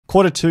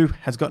Q2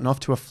 has gotten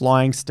off to a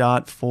flying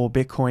start for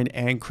Bitcoin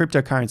and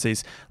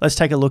cryptocurrencies. Let's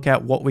take a look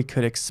at what we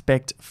could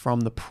expect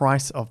from the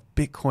price of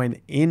Bitcoin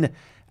in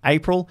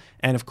April,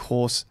 and of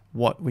course,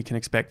 what we can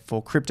expect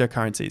for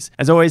cryptocurrencies.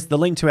 As always, the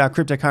link to our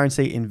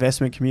cryptocurrency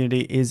investment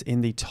community is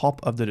in the top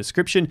of the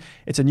description.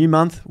 It's a new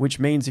month, which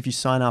means if you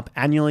sign up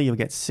annually, you'll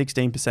get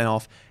 16%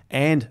 off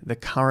and the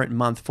current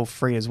month for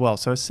free as well.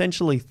 So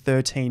essentially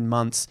 13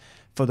 months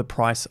for the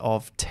price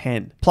of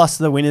 10. Plus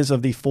the winners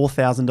of the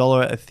 $4,000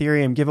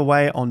 Ethereum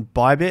giveaway on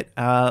Bybit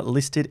are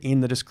listed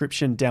in the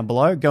description down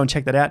below. Go and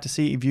check that out to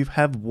see if you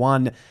have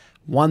won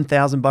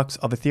 $1,000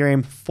 of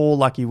Ethereum. 4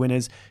 lucky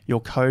winners. Your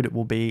code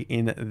will be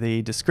in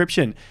the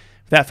description.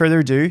 Without further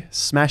ado,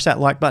 smash that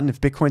like button if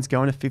Bitcoin's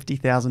going to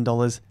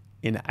 $50,000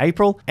 in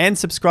April, and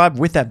subscribe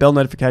with that bell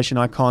notification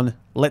icon.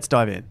 Let's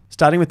dive in.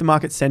 Starting with the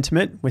market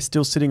sentiment, we're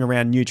still sitting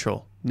around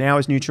neutral. Now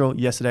is neutral,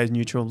 yesterday is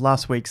neutral,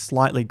 last week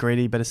slightly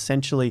greedy, but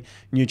essentially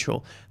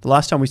neutral. The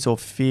last time we saw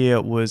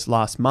fear was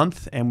last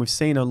month, and we've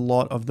seen a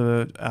lot of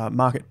the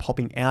market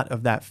popping out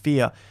of that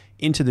fear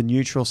into the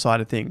neutral side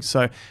of things.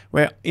 So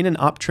we're in an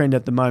uptrend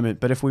at the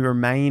moment, but if we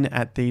remain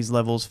at these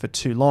levels for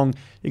too long,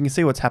 you can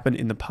see what's happened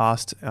in the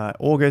past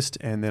August,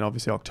 and then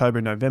obviously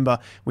October, November,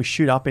 we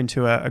shoot up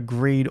into a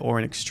greed or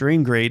an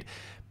extreme greed.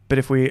 But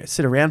if we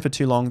sit around for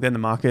too long, then the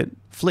market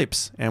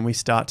flips and we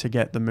start to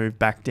get the move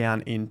back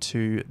down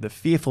into the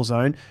fearful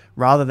zone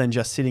rather than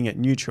just sitting at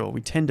neutral. We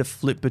tend to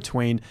flip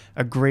between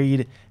a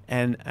greed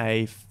and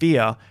a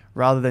fear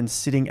rather than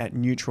sitting at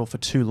neutral for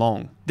too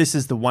long. This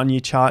is the 1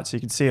 year chart, so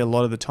you can see a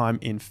lot of the time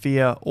in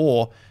fear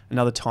or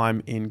another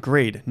time in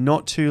greed.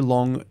 Not too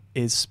long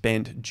is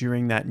spent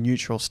during that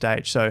neutral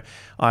stage. So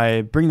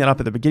I bring that up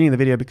at the beginning of the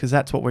video because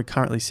that's what we're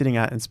currently sitting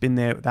at, and it's been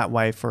there that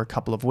way for a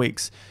couple of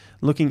weeks.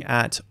 Looking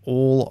at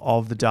all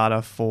of the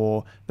data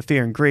for the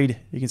fear and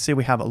greed, you can see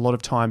we have a lot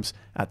of times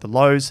at the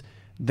lows,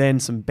 then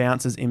some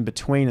bounces in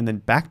between, and then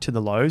back to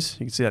the lows.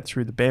 You can see that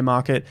through the bear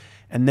market,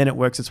 and then it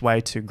works its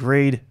way to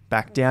greed,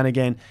 back down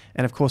again.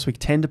 And of course, we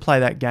tend to play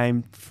that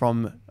game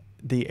from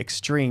the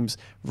extremes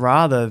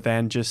rather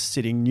than just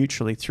sitting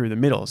neutrally through the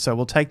middle. So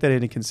we'll take that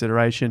into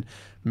consideration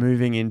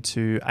moving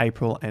into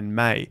April and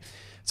May.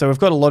 So we've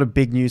got a lot of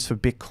big news for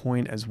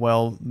Bitcoin as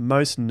well.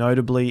 Most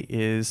notably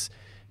is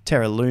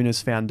Terra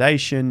Luna's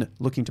foundation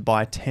looking to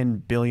buy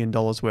 $10 billion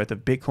worth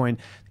of Bitcoin,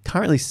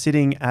 currently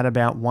sitting at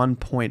about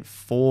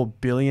 $1.4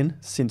 billion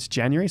since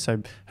January,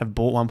 so have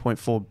bought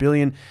 $1.4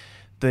 billion.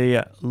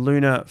 The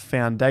Luna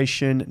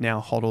Foundation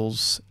now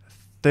hodls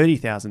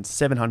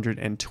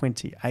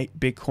 30,728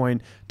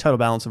 Bitcoin, total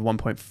balance of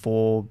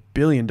 $1.4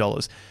 billion.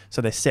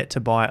 So they're set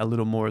to buy a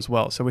little more as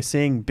well. So we're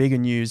seeing bigger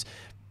news,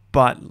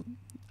 but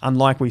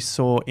unlike we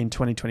saw in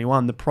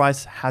 2021, the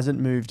price hasn't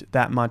moved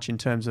that much in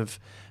terms of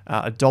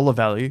a dollar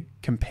value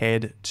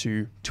compared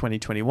to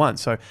 2021.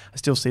 So I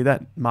still see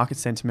that market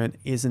sentiment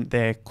isn't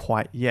there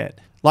quite yet.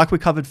 Like we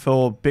covered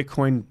for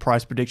Bitcoin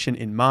price prediction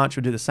in March,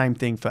 we'll do the same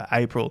thing for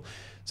April.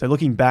 So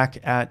looking back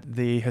at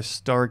the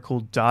historical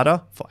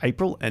data for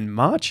April and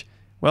March,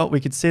 well, we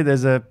could see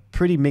there's a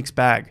pretty mixed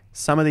bag.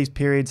 Some of these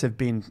periods have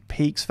been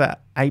peaks for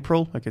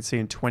April. I could see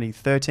in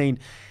 2013.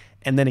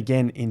 And then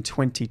again in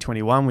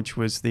 2021, which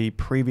was the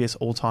previous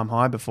all-time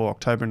high before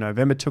October and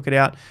November took it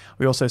out.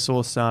 We also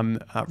saw some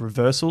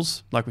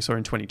reversals like we saw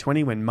in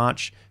 2020 when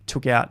March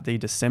took out the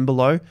December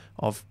low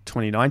of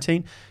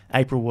 2019.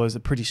 April was a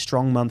pretty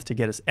strong month to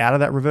get us out of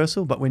that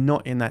reversal, but we're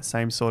not in that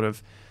same sort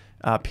of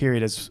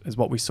period as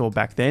what we saw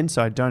back then.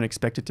 So I don't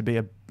expect it to be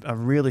a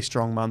really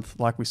strong month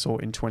like we saw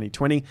in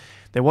 2020.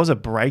 There was a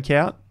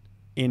breakout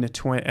in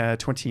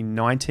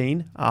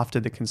 2019 after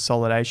the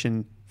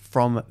consolidation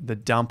from the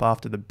dump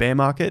after the bear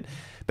market.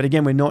 But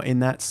again, we're not in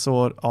that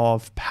sort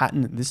of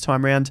pattern this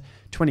time around.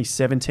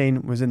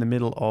 2017 was in the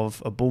middle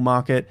of a bull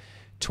market.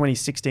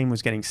 2016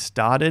 was getting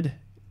started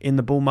in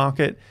the bull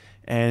market.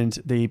 And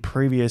the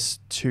previous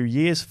 2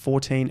 years,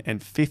 14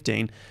 and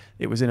 15,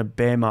 it was in a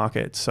bear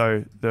market.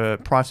 So the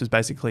price was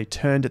basically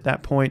turned at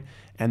that point,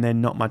 and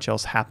then not much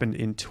else happened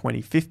in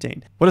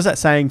 2015. What is that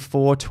saying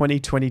for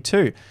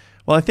 2022?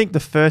 Well, I think the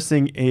first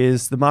thing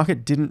is the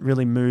market didn't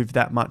really move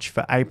that much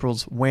for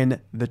April's when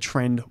the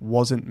trend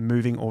wasn't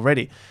moving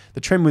already.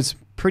 The trend was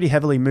pretty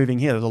heavily moving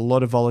here. There's a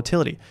lot of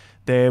volatility.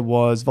 There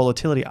was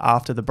volatility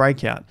after the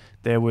breakout.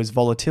 There was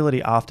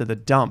volatility after the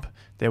dump.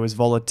 There was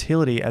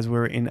volatility as we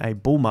were in a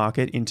bull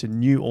market into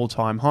new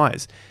all-time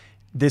highs.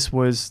 This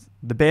was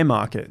the bear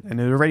market, and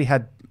it already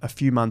had a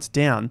few months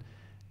down,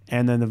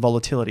 and then the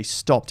volatility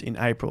stopped in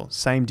April.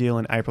 Same deal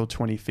in April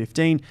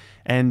 2015,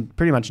 and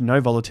pretty much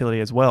no volatility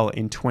as well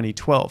in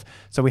 2012.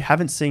 So we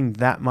haven't seen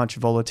that much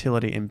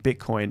volatility in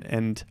Bitcoin,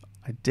 and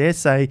I dare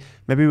say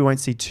maybe we won't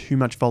see too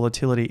much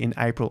volatility in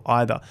April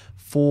either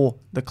for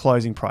the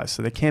closing price.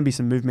 So there can be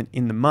some movement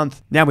in the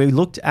month. Now we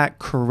looked at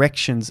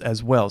corrections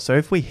as well. So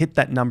if we hit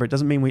that number, it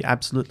doesn't mean we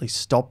absolutely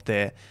stop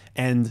there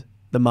and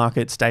the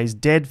market stays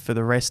dead for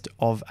the rest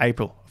of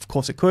April. Of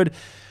course it could,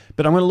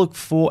 but I'm going to look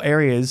for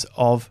areas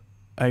of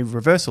a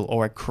reversal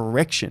or a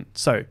correction.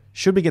 So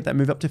should we get that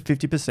move up to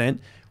 50%,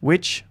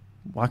 which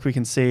like we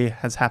can see,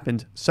 has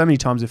happened so many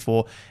times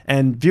before.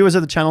 And viewers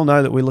of the channel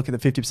know that we look at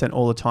the 50%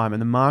 all the time,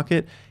 and the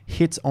market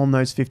hits on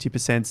those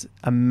 50%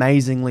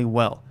 amazingly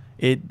well.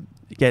 It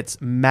gets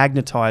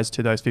magnetized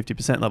to those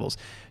 50% levels.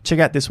 Check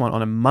out this one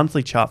on a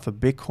monthly chart for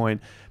Bitcoin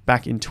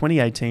back in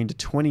 2018 to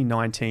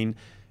 2019.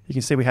 You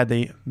can see we had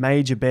the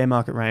major bear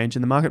market range,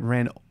 and the market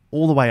ran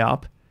all the way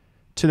up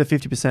to the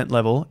 50%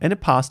 level, and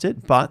it passed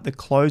it, but the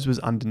close was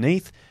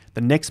underneath.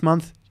 The next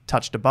month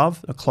touched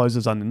above, the close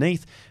was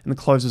underneath, and the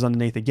close was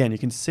underneath again. You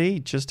can see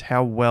just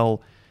how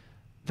well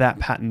that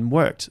pattern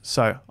worked.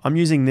 So I'm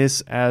using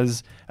this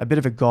as a bit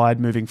of a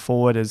guide moving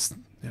forward, as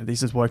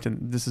this has worked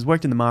in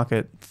the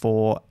market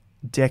for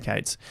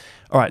decades.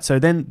 All right, so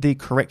then the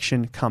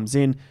correction comes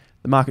in.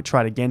 The market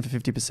tried again for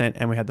 50%,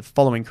 and we had the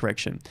following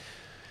correction.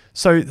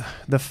 So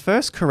the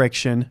first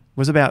correction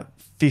was about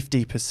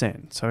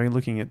 50%. So we're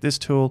looking at this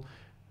tool,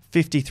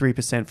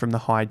 53% from the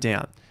high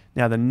down.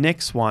 Now the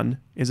next one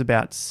is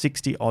about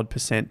 60 odd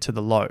percent to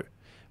the low.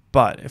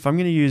 But if I'm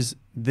going to use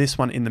this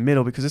one in the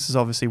middle, because this is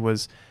obviously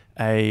was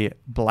a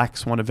black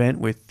swan event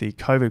with the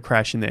COVID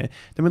crash in there,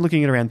 then we're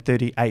looking at around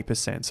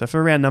 38%. So for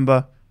a round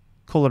number,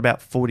 call it about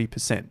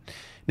 40%.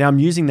 Now I'm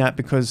using that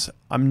because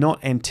I'm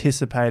not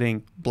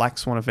anticipating black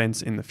swan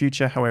events in the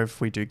future. However, if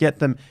we do get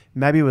them,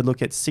 maybe we'd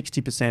look at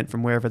 60%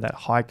 from wherever that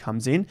high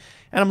comes in.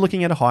 And I'm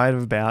looking at a high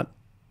of about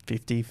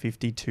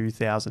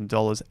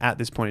 $52,000 at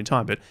this point in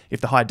time. But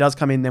if the high does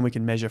come in, then we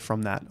can measure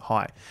from that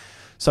high.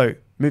 So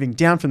moving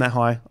down from that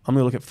high, I'm going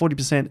to look at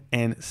 40%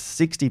 and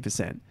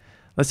 60%.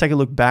 Let's take a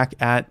look back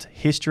at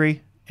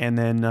history, and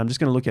then I'm just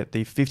going to look at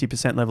the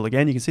 50% level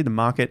again. You can see the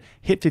market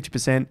hit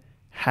 50%,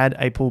 had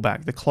a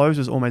pullback. The close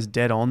was almost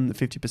dead on the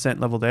 50%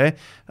 level there,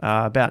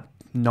 about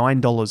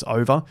 $9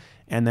 over,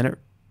 and then it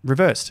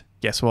reversed.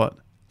 Guess what?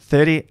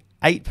 38%.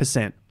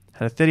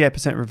 Had a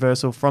 38%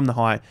 reversal from the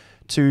high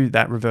to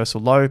that reversal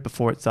low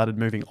before it started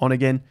moving on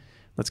again.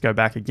 Let's go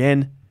back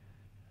again.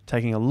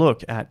 Taking a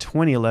look at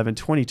 2011,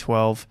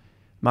 2012,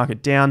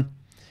 market down.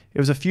 It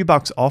was a few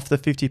bucks off the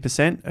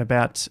 50%,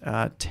 about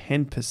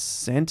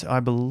 10%, I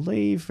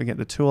believe. We get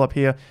the tool up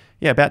here.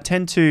 Yeah, about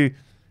 10 to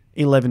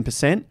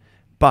 11%.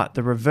 But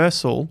the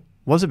reversal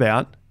was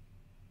about,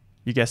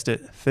 you guessed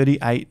it,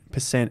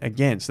 38%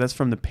 again. So that's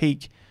from the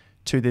peak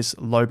to this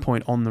low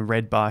point on the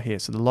red bar here.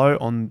 So the low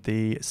on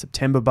the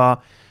September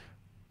bar,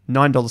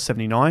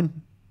 $9.79.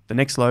 The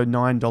next low,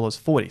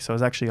 $9.40. So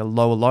it's actually a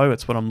lower low.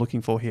 That's what I'm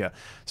looking for here.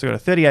 So I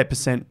got a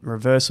 38%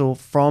 reversal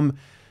from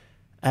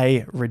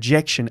a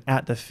rejection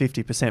at the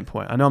 50%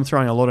 point. I know I'm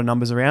throwing a lot of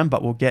numbers around,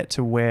 but we'll get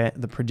to where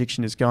the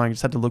prediction is going.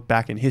 Just had to look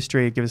back in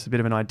history, give us a bit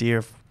of an idea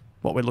of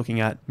what we're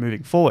looking at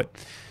moving forward.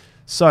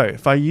 So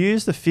if I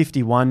use the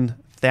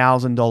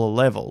 $51,000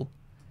 level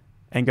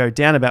and go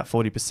down about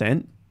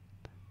 40%,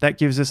 that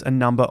gives us a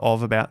number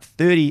of about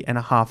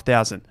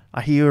 $30,500.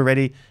 I hear you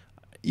already.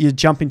 You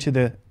jump into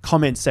the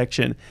comment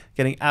section,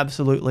 getting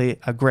absolutely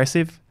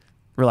aggressive.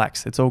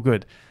 Relax, it's all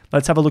good.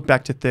 Let's have a look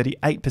back to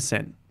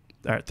 38%.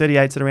 All right,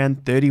 38's at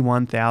around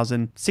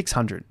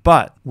 31,600.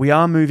 But we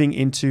are moving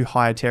into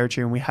higher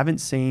territory, and we haven't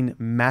seen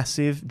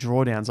massive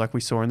drawdowns like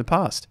we saw in the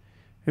past.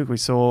 We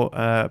saw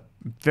a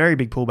very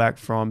big pullback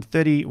from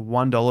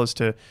 $31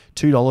 to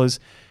 $2,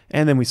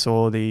 and then we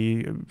saw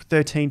the the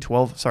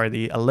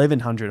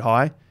 1,100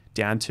 high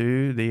down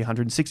to the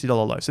 $160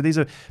 low. So these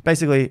are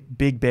basically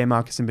big bear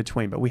markets in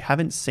between, but we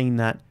haven't seen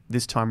that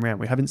this time around.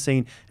 We haven't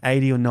seen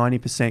 80 or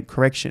 90%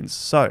 corrections.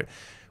 So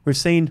we've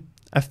seen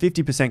a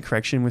 50%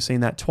 correction. We've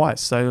seen that twice.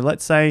 So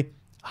let's say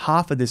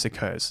half of this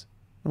occurs.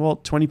 Well,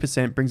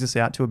 20% brings us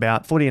out to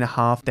about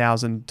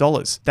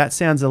 $40,500. That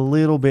sounds a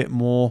little bit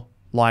more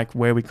like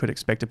where we could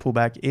expect a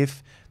pullback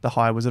if the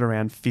high was at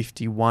around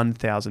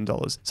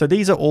 $51,000. So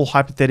these are all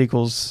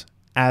hypotheticals,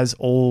 as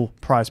all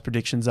price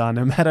predictions are,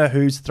 no matter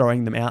who's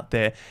throwing them out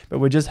there. But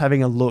we're just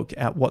having a look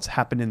at what's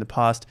happened in the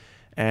past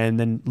and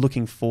then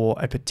looking for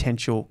a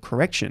potential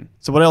correction.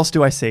 So what else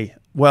do I see?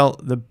 Well,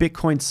 the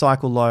Bitcoin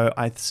cycle low,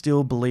 I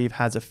still believe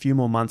has a few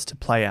more months to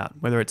play out,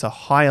 whether it's a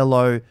higher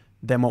low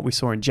than what we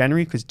saw in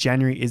January, because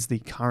January is the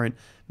current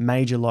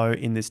major low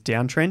in this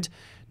downtrend,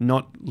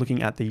 not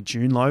looking at the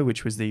June low,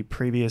 which was the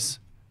previous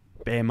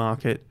bear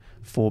market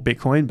for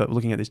Bitcoin, but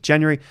looking at this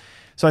January.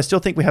 So I still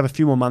think we have a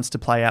few more months to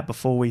play out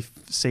before we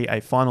see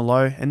a final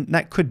low, and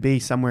that could be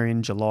somewhere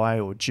in July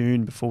or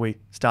June before we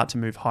start to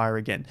move higher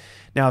again.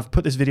 Now, I've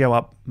put this video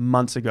up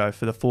months ago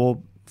for the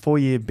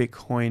four-year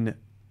Bitcoin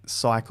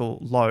cycle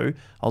low.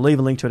 I'll leave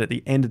a link to it at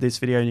the end of this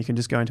video, and you can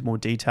just go into more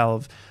detail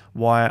of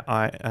why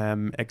I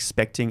am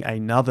expecting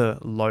another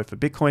low for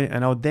Bitcoin,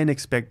 and I would then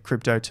expect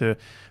crypto to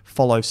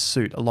follow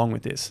suit along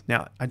with this.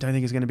 Now, I don't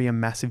think it's going to be a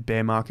massive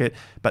bear market,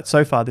 but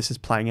so far this is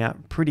playing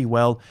out pretty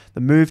well. The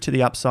move to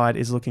the upside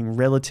is looking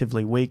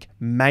relatively weak.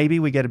 Maybe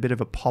we get a bit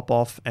of a pop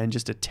off and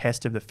just a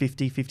test of the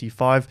 50,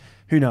 55,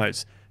 who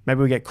knows?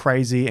 Maybe we get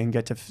crazy and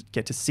get to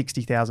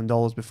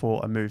 $60,000 before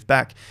a move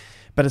back,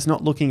 but it's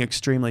not looking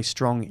extremely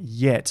strong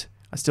yet.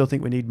 I still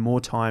think we need more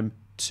time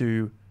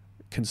to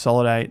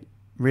consolidate,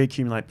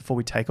 reaccumulate before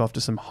we take off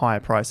to some higher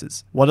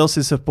prices. What else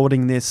is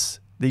supporting this?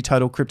 The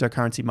total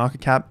cryptocurrency market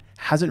cap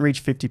hasn't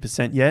reached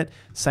 50% yet.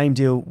 Same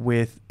deal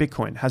with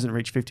Bitcoin, hasn't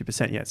reached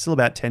 50% yet. Still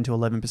about 10 to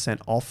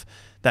 11% off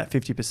that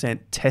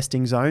 50%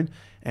 testing zone.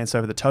 And so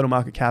for the total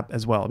market cap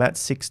as well, about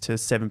 6 to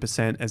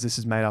 7%, as this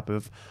is made up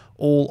of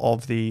all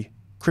of the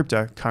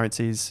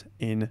cryptocurrencies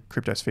in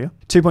cryptosphere.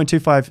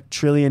 2.25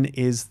 trillion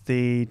is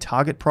the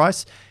target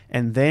price.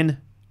 And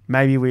then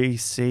maybe we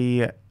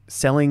see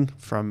selling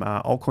from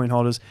altcoin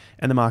holders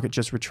and the market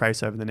just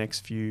retrace over the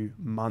next few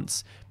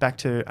months back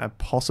to a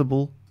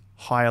possible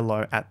higher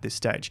low at this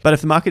stage. But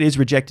if the market is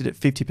rejected at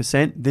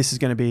 50%, this is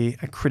going to be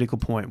a critical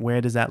point. Where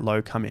does that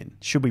low come in?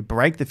 Should we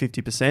break the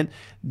 50%,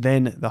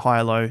 then the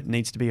higher low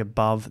needs to be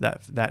above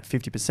that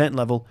 50%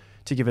 level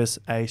to give us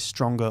a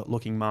stronger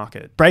looking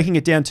market. Breaking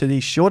it down to the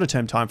shorter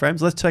term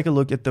timeframes, let's take a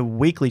look at the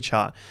weekly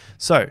chart.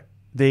 So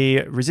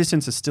the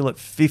resistance is still at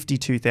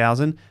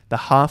 52,000. The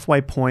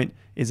halfway point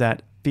is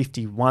at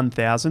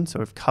 51,000. So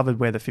we've covered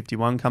where the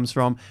 51 comes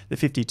from. The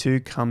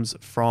 52 comes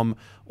from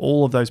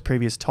all of those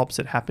previous tops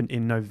that happened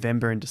in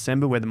November and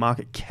December, where the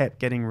market kept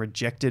getting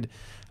rejected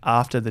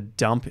after the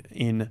dump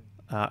in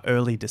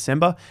early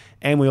December.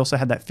 And we also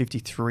had that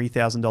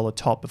 $53,000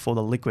 top before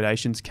the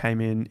liquidations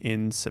came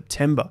in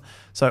September.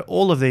 So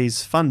all of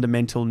these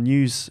fundamental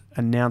news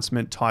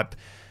announcement type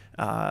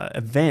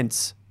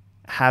events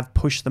have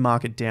pushed the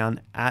market down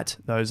at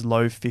those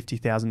low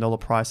 $50,000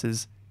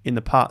 prices in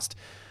the past.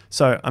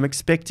 So I'm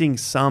expecting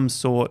some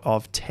sort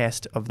of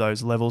test of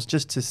those levels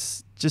just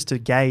to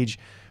gauge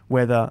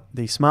whether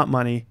the smart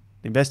money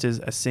investors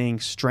are seeing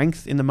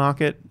strength in the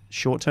market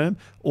short term,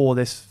 or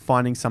they're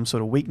finding some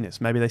sort of weakness.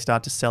 Maybe they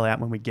start to sell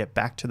out when we get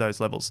back to those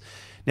levels.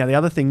 Now, the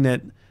other thing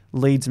that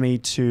leads me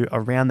to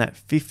around that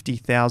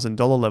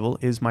 $50,000 level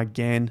is my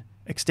GAN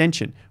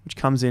extension, which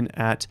comes in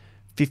at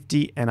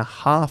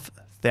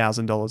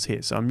 $50,500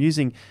 here. So I'm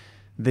using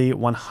the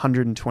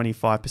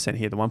 125%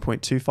 here, the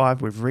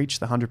 1.25. We've reached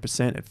the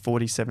 100% at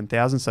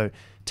 47,000, so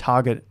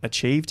target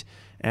achieved,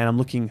 and I'm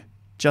looking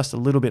just a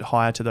little bit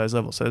higher to those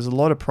levels. So there's a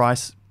lot of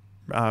price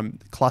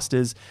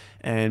clusters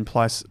and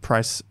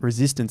price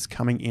resistance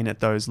coming in at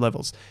those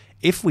levels.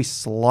 If we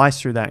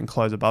slice through that and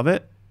close above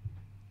it,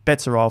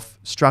 bets are off,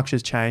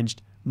 structure's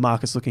changed,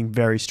 market's looking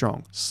very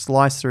strong.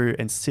 Slice through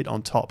and sit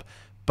on top.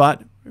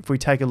 But if we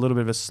take a little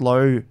bit of a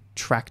slow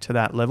track to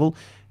that level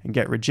and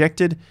get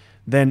rejected,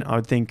 then I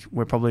would think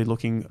we're probably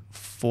looking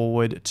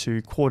forward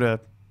to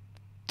quarter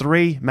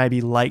 3,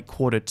 maybe late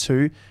quarter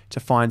 2, to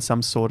find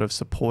some sort of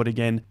support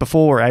again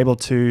before we're able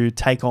to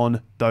take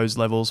on those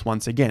levels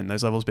once again,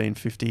 those levels being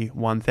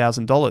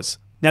 $51,000.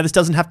 Now, this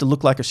doesn't have to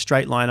look like a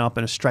straight line up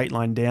and a straight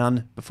line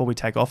down before we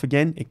take off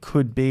again. It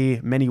could be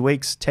many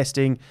weeks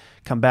testing,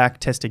 come back,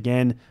 test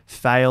again,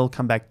 fail,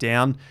 come back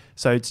down.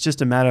 So it's just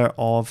a matter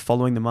of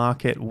following the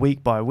market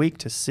week by week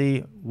to see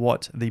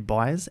what the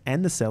buyers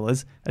and the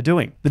sellers are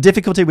doing. The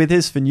difficulty with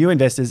this for new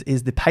investors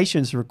is the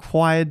patience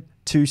required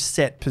to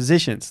set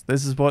positions.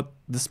 This is what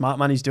the smart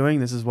money's doing.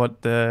 This is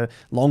what the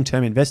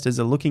long-term investors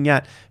are looking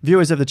at.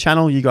 Viewers of the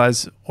channel, you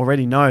guys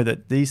already know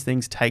that these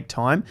things take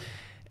time,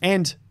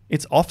 and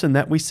it's often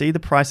that we see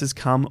the prices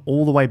come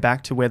all the way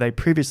back to where they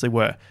previously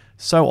were.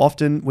 So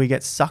often we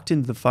get sucked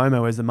into the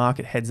FOMO as the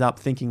market heads up,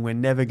 thinking we're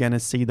never going to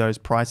see those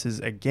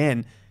prices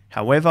again.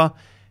 However,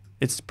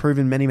 it's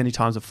proven many, many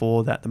times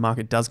before that the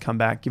market does come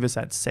back, give us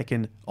that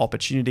second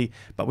opportunity,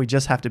 but we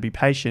just have to be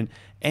patient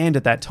and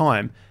at that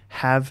time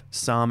have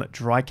some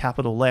dry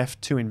capital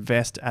left to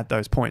invest at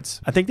those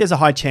points. I think there's a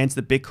high chance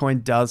that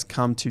Bitcoin does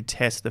come to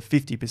test the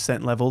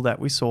 50% level that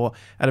we saw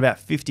at about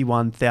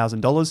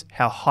 $51,000.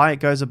 How high it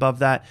goes above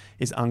that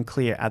is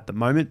unclear at the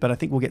moment, but I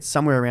think we'll get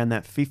somewhere around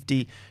that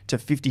 $50,000 to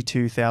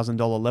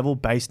 $52,000 level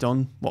based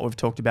on what we've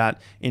talked about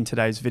in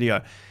today's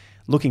video.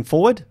 Looking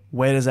forward,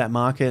 where does that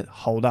market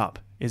hold up?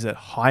 Is it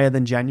higher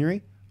than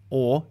January,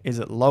 or is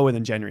it lower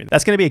than January?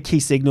 That's going to be a key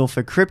signal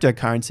for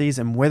cryptocurrencies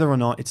and whether or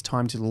not it's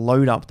time to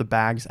load up the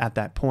bags at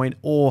that point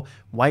or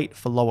wait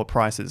for lower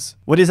prices.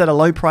 What is at a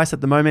low price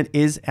at the moment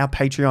is our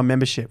Patreon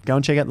membership. Go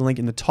and check out the link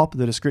in the top of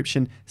the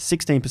description.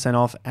 16%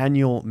 off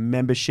annual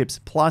memberships,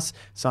 plus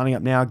signing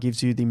up now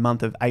gives you the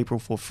month of April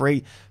for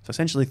free. So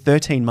essentially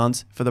 13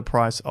 months for the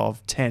price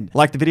of 10.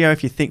 Like the video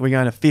if you think we're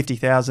going to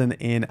 50,000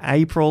 in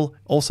April.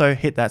 Also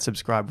hit that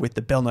subscribe with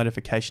the bell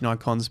notification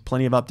icons.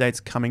 Plenty of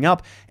updates coming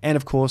up, and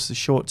of course the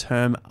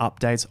short-term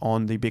updates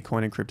on the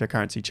Bitcoin and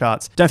cryptocurrency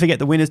charts. Don't forget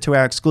the winners to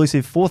our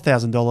exclusive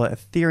 $4,000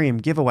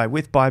 Ethereum giveaway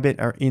with Bybit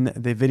are in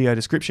the video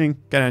description.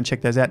 Go down and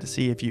check those out to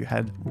see if you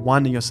had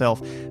won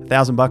yourself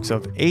 $1,000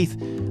 of ETH.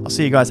 I'll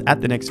see you guys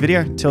at the next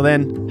video. Till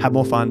then, have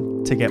more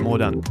fun to get more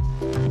done.